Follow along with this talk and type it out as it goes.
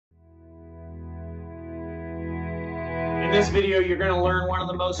this video, you're going to learn one of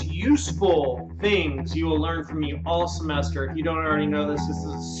the most useful things you will learn from me all semester. If you don't already know this, this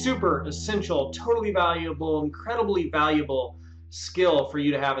is a super essential, totally valuable, incredibly valuable skill for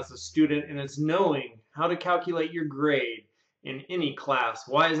you to have as a student, and it's knowing how to calculate your grade in any class.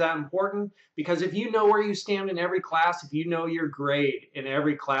 Why is that important? Because if you know where you stand in every class, if you know your grade in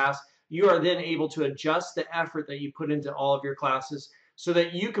every class, you are then able to adjust the effort that you put into all of your classes so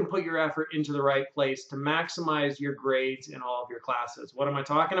that you can put your effort into the right place to maximize your grades in all of your classes. What am I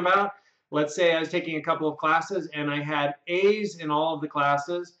talking about? Let's say I was taking a couple of classes and I had A's in all of the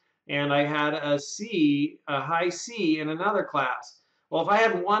classes and I had a C, a high C in another class. Well, if I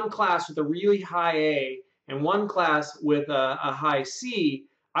had one class with a really high A and one class with a high C,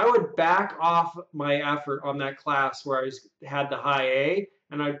 I would back off my effort on that class where I had the high A,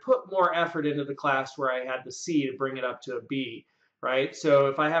 and I'd put more effort into the class where I had the C to bring it up to a B. Right? So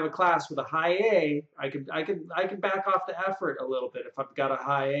if I have a class with a high A, I could back off the effort a little bit if I've got a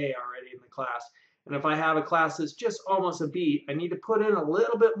high A already in the class. And if I have a class that's just almost a B, I need to put in a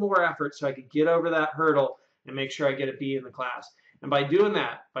little bit more effort so I could get over that hurdle and make sure I get a B in the class. And by doing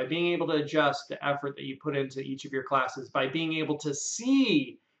that, by being able to adjust the effort that you put into each of your classes, by being able to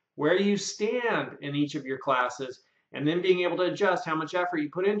see where you stand in each of your classes, and then being able to adjust how much effort you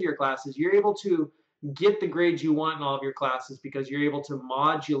put into your classes, you're able to get the grades you want in all of your classes because you're able to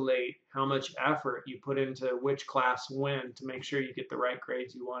modulate how much effort you put into which class when to make sure you get the right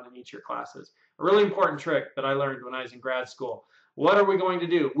grades you want in each of your classes. A really important trick that I learned when I was in grad school. What are we going to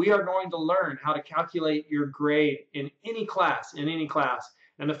do? We are going to learn how to calculate your grade in any class,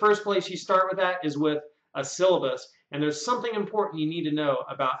 And the first place you start with that is with a syllabus. And there's something important you need to know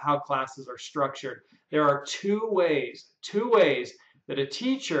about how classes are structured. There are two ways that a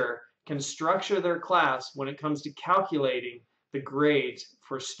teacher can structure their class when it comes to calculating the grades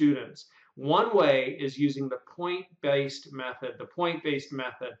for students. One way is using the point-based method,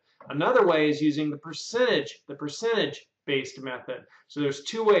 Another way is using the percentage-based method. So there's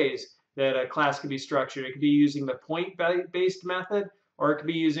two ways that a class can be structured. It could be using the point-based method, or it could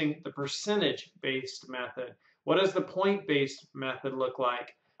be using the percentage-based method. What does the point-based method look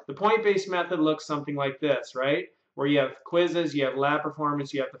like? The point-based method looks something like this, right? Where you have quizzes, you have lab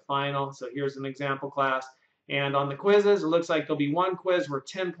performance, you have the final. So here's an example class. And on the quizzes, it looks like there'll be one quiz worth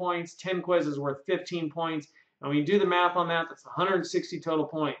 10 points, 10 quizzes worth 15 points. And when you do the math on that, that's 160 total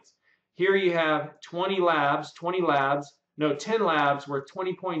points. Here you have 10 labs worth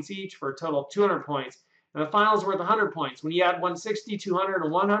 20 points each for a total of 200 points. And the final is worth 100 points. When you add 160, 200,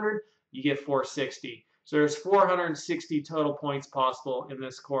 and 100, you get 460. So there's 460 total points possible in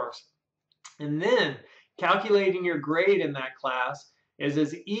this course. And then calculating your grade in that class is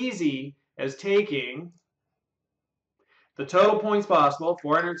as easy as taking the total points possible,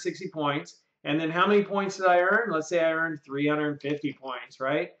 460 points, and then how many points did I earn? Let's say I earned 350 points,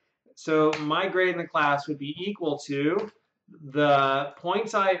 right? So my grade in the class would be equal to the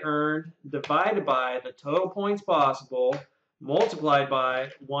points I earned divided by the total points possible multiplied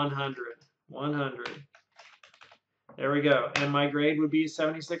by 100. There we go. And my grade would be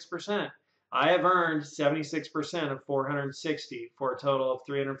 76%. I have earned 76% of 460 for a total of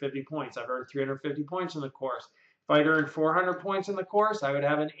 350 points. I've earned 350 points in the course. If I'd earned 400 points in the course, I would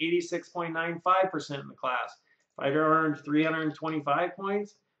have an 86.95% in the class. If I'd earned 325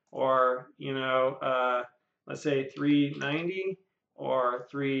 points, or, let's say 390 or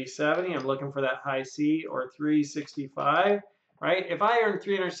 370, I'm looking for that high C, or 365, right? If I earned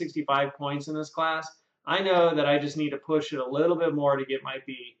 365 points in this class, I know that I just need to push it a little bit more to get my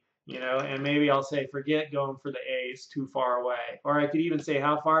B. And maybe I'll say, forget going for the A, it's too far away. Or I could even say,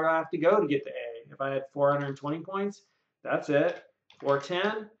 how far do I have to go to get the A? If I had 420 points, that's it.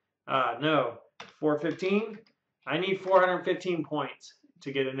 410? No. 415? I need 415 points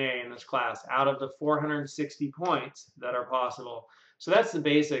to get an A in this class out of the 460 points that are possible. So that's the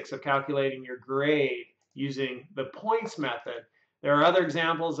basics of calculating your grade using the points method. There are other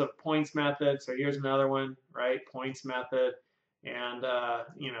examples of points method. So here's another one, right? Points method. And,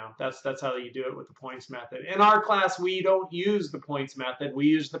 that's how you do it with the points method. In our class, we don't use the points method. We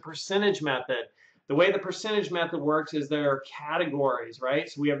use the percentage method. The way the percentage method works is there are categories, right?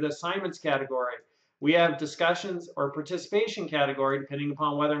 So we have the assignments category. We have discussions or participation category, depending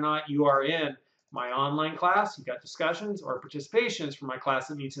upon whether or not you are in my online class. You've got discussions or participations for my class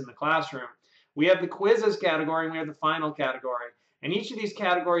that meets in the classroom. We have the quizzes category, and we have the final category. And each of these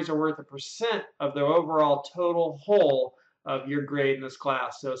categories are worth 1% of the overall total whole of your grade in this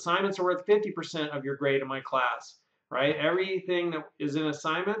class. So assignments are worth 50% of your grade in my class, right? Everything that is in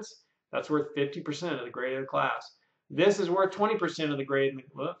assignments, that's worth 50% of the grade of the class. This is worth 20% of the grade.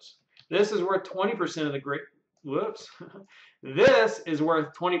 This is worth 20% of the grade. whoops, this is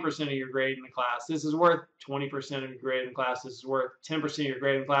worth 20% of your grade in the class. This is worth 20% of your grade in the class. This is worth 10% of your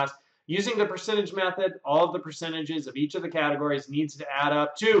grade in class. Using the percentage method, all of the percentages of each of the categories needs to add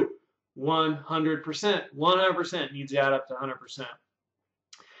up to 100%. 100% needs to add up to 100%.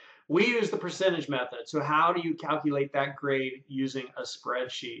 We use the percentage method. So how do you calculate that grade using a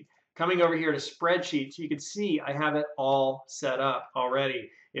spreadsheet? Coming over here to spreadsheets, you can see I have it all set up already.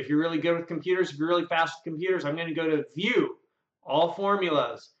 If you're really good with computers, if you're really fast with computers, I'm going to go to View, All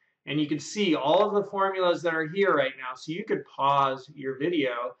Formulas, and you can see all of the formulas that are here right now. So you could pause your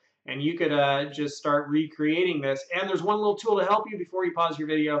video and you could just start recreating this. And there's one little tool to help you before you pause your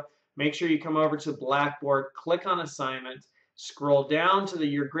video. Make sure you come over to Blackboard, click on Assignment, scroll down to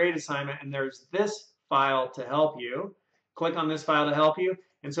your grade assignment, and there's this file to help you. Click on this file to help you.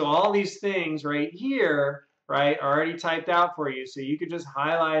 And so all these things right here, right, are already typed out for you. So you could just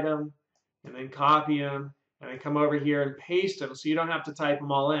highlight them and then copy them and then come over here and paste them so you don't have to type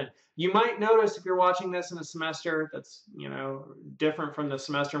them all in. You might notice if you're watching this in a semester that's, you know, different from the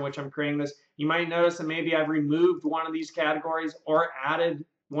semester in which I'm creating this, you might notice that maybe I've removed one of these categories or added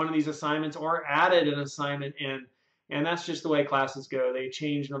one of these assignments or added an assignment in. And that's just the way classes go. They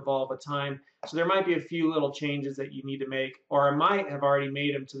change and evolve with time. So there might be a few little changes that you need to make, or I might have already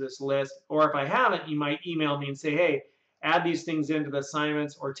made them to this list. Or if I haven't, you might email me and say, hey, add these things into the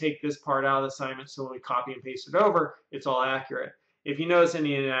assignments or take this part out of the assignment so when we copy and paste it over, it's all accurate. If you notice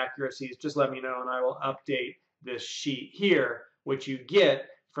any inaccuracies, just let me know and I will update this sheet here, which you get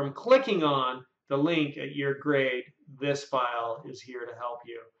from clicking on the link at your grade. This file is here to help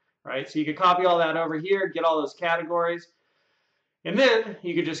you. Right? So you can copy all that over here, get all those categories, and then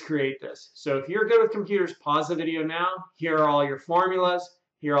you could just create this. So if you're good with computers, pause the video now. Here are all your formulas.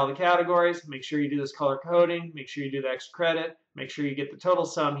 Here are all the categories. Make sure you do this color coding. Make sure you do the extra credit. Make sure you get the total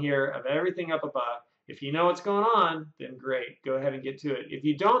sum here of everything up above. If you know what's going on, then great. Go ahead and get to it. If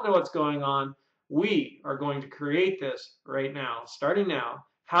you don't know what's going on, we are going to create this right now, starting now.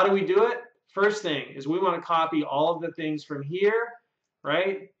 How do we do it? First thing is we want to copy all of the things from here,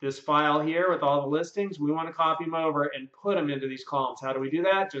 right? This file here with all the listings, we want to copy them over and put them into these columns. How do we do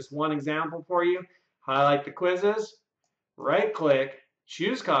that? Just one example for you. Highlight the quizzes, right click,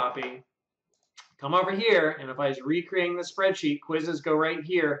 choose copy, come over here, and if I was recreating the spreadsheet, quizzes go right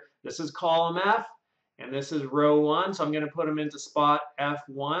here. This is column F, and this is row 1, so I'm going to put them into spot F1.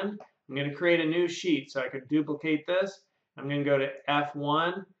 I'm going to create a new sheet, so I could duplicate this. I'm going to go to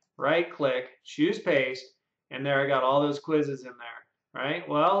F1, right click, choose paste, and there I got all those quizzes in there. Right?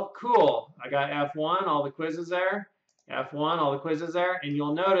 Well, cool. I got F1, all the quizzes there. F1, all the quizzes there. And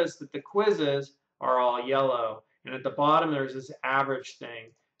you'll notice that the quizzes are all yellow. And at the bottom, there's this average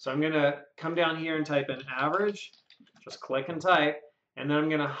thing. So I'm going to come down here and type in average. Just click and type. And then I'm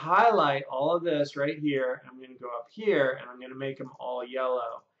going to highlight all of this right here. I'm going to go up here, and I'm going to make them all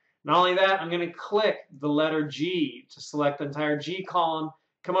yellow. Not only that, I'm going to click the letter G to select the entire G column.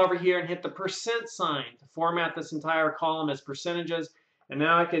 Come over here and hit the % sign to format this entire column as percentages. And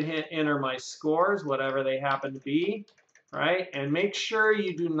now I can hit enter my scores, whatever they happen to be, right? And make sure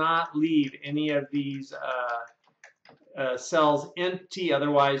you do not leave any of these cells empty,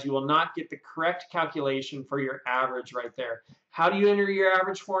 otherwise you will not get the correct calculation for your average right there. How do you enter your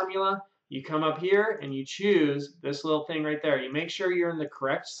average formula? You come up here and you choose this little thing right there. You make sure you're in the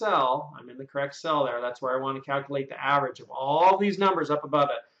correct cell. I'm in the correct cell there. That's where I want to calculate the average of all these numbers up above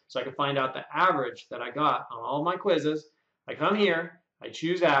it, so I can find out the average that I got on all my quizzes. I come here, I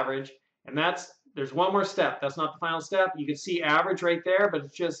choose average, and there's one more step. That's not the final step. You can see average right there, but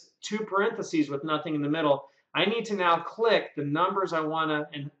it's just 2 parentheses with nothing in the middle. I need to now click the numbers I want to,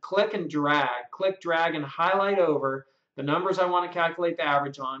 and click, drag, and highlight over the numbers I want to calculate the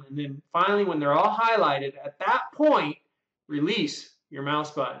average on. And then finally, when they're all highlighted, at that point, release your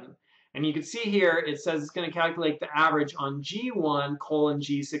mouse button. And you can see here, it says it's going to calculate the average on G1 colon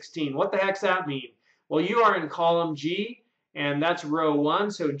G16. What the heck's that mean? Well, you are in column G, and that's row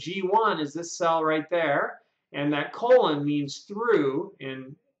 1, so G1 is this cell right there, and that colon means through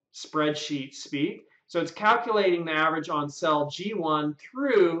in spreadsheet speak. So it's calculating the average on cell G1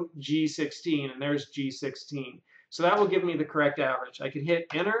 through G16, and there's G16. So that will give me the correct average. I can hit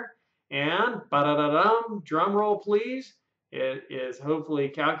enter, and ba-da-da-dum, drum roll please. It is hopefully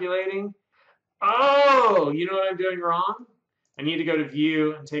calculating. Oh, you know what I'm doing wrong? I need to go to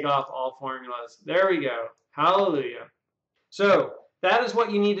view and take off all formulas. There we go. Hallelujah. So that is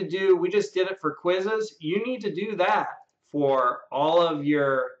what you need to do. We just did it for quizzes. You need to do that for all of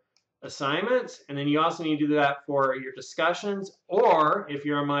your assignments, and then you also need to do that for your discussions, or if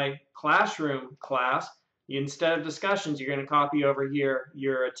you're in my classroom class, instead of discussions, you're going to copy over here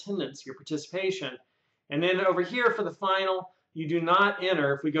your attendance, your participation, And then over here for the final, you do not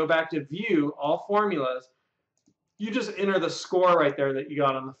enter. If we go back to view all formulas, you just enter the score right there that you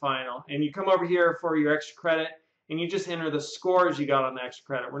got on the final. And you come over here for your extra credit, and you just enter the scores you got on the extra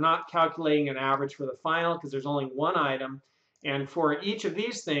credit. We're not calculating an average for the final because there's only one item. And for each of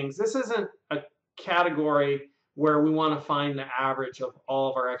these things, this isn't a category where we want to find the average of all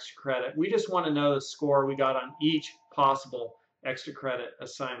of our extra credit. We just want to know the score we got on each possible extra credit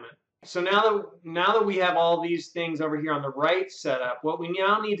assignment. So now that we have all these things over here on the right set up, what we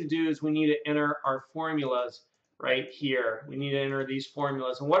now need to do is we need to enter our formulas right here. We need to enter these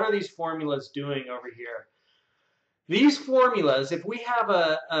formulas. And what are these formulas doing over here? These formulas, if we have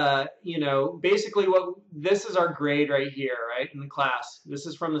basically this is our grade right here, right, in the class. This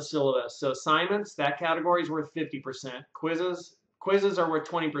is from the syllabus. So assignments, that category is worth 50%. Quizzes are worth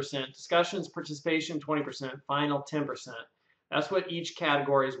 20%. Discussions, participation, 20%. Final, 10%. That's what each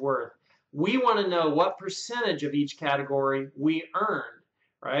category is worth. We want to know what percentage of each category we earned,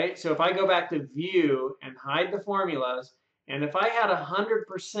 right? So if I go back to view and hide the formulas, and if I had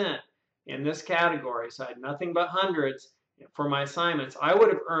 100% in this category, so I had nothing but hundreds for my assignments, I would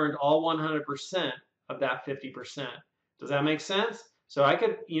have earned all 100% of that 50%. Does that make sense? So I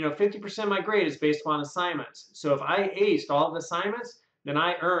could, 50% of my grade is based upon assignments. So if I aced all of the assignments, then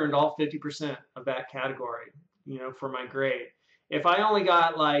I earned all 50% of that category, for my grade. If I only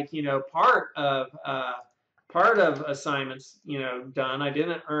got part of assignments, done, I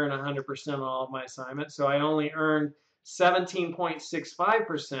didn't earn 100% on all of my assignments, so I only earned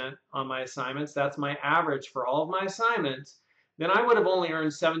 17.65% on my assignments. That's my average for all of my assignments. Then I would have only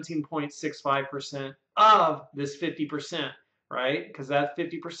earned 17.65% of this 50%, right? Because that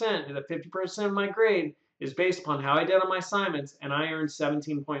 50%, the 50% of my grade is based upon how I did on my assignments, and I earned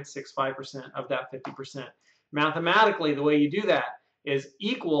 17.65% of that 50%. Mathematically, the way you do that is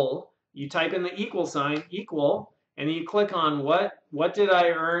equal. You type in the equal sign, equal, and you click on what did I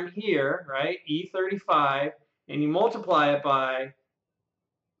earn here, right? E35. And you multiply it by,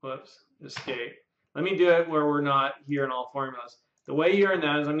 escape. Let me do it where we're not here in all formulas. The way you earn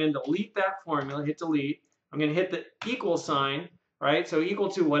that is I'm going to delete that formula, hit delete. I'm going to hit the equal sign, right? So equal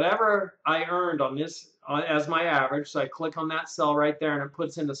to whatever I earned on this as my average. So I click on that cell right there, and it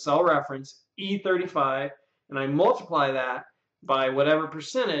puts in the cell reference, E35, and I multiply that by whatever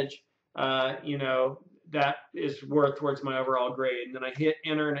percentage, that is worth towards my overall grade. And then I hit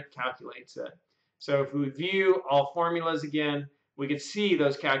enter, and it calculates it. So if we view all formulas again, we can see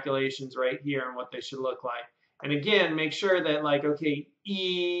those calculations right here and what they should look like. And again, make sure that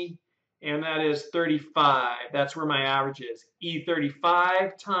E, and that is 35. That's where my average is.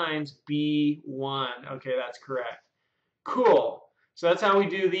 E35 times B1. Okay, that's correct. Cool. So that's how we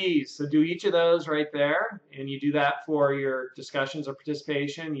do these. So do each of those right there. And you do that for your discussions or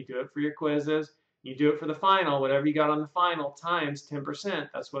participation. You do it for your quizzes. You do it for the final. Whatever you got on the final times 10%.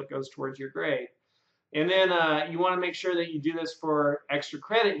 That's what goes towards your grade. And then you want to make sure that you do this for extra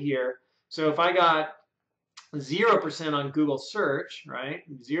credit here. So if I got 0% on Google search, right?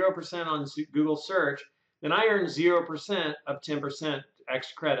 0% on Google search, then I earned 0% of 10%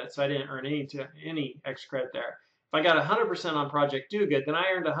 extra credit. So I didn't earn any extra credit there. If I got 100% on Project Do Good, then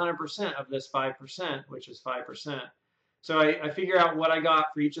I earned 100% of this 5%, which is 5%. So I figure out what I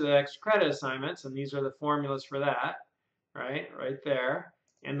got for each of the extra credit assignments, and these are the formulas for that, right there.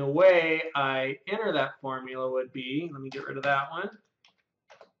 And the way I enter that formula would be, let me get rid of that one.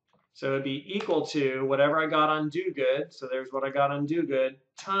 So it would be equal to whatever I got on Do Good, so there's what I got on Do Good,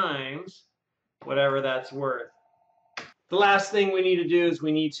 times whatever that's worth. The last thing we need to do is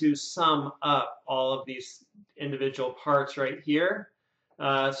we need to sum up all of these individual parts right here.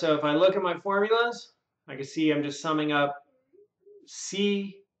 So if I look at my formulas, I can see I'm just summing up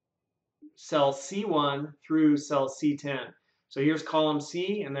cell C1 through cell C10. So here's column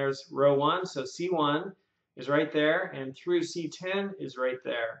C, and there's row 1. So C1 is right there, and through C10 is right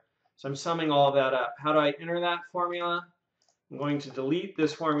there. So I'm summing all of that up. How do I enter that formula? I'm going to delete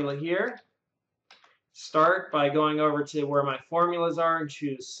this formula here. Start by going over to where my formulas are and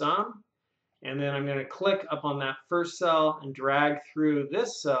choose Sum. And then I'm going to click up on that first cell and drag through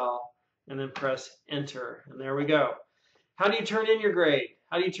this cell, and then press Enter. And there we go. How do you turn in your grade?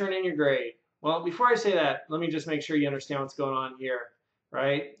 How do you turn in your grade? Well, before I say that, let me just make sure you understand what's going on here,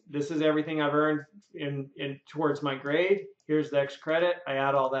 right? This is everything I've earned towards my grade. Here's the extra credit. I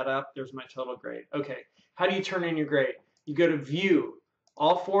add all that up. There's my total grade. Okay, how do you turn in your grade? You go to View,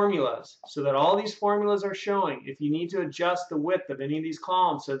 All Formulas, so that all these formulas are showing. If you need to adjust the width of any of these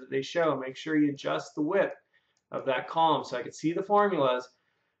columns so that they show, make sure you adjust the width of that column so I can see the formulas.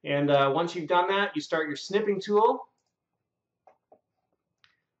 And once you've done that, you start your snipping tool.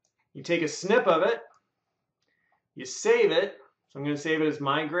 You take a snip of it, You save it. So I'm going to save it as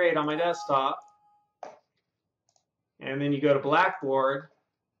my grade on my desktop. And then you go to Blackboard,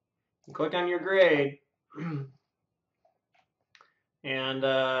 and click on your grade. And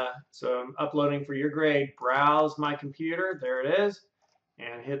so I'm uploading for your grade. Browse my computer. There it is.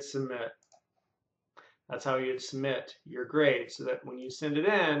 And hit submit. That's how you'd submit your grade, so that when you send it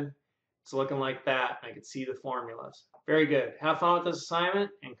in, it's looking like that. I can see the formulas. Very good. Have fun with this assignment,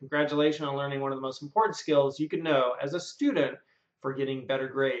 and congratulations on learning one of the most important skills you can know as a student for getting better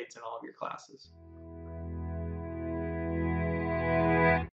grades in all of your classes.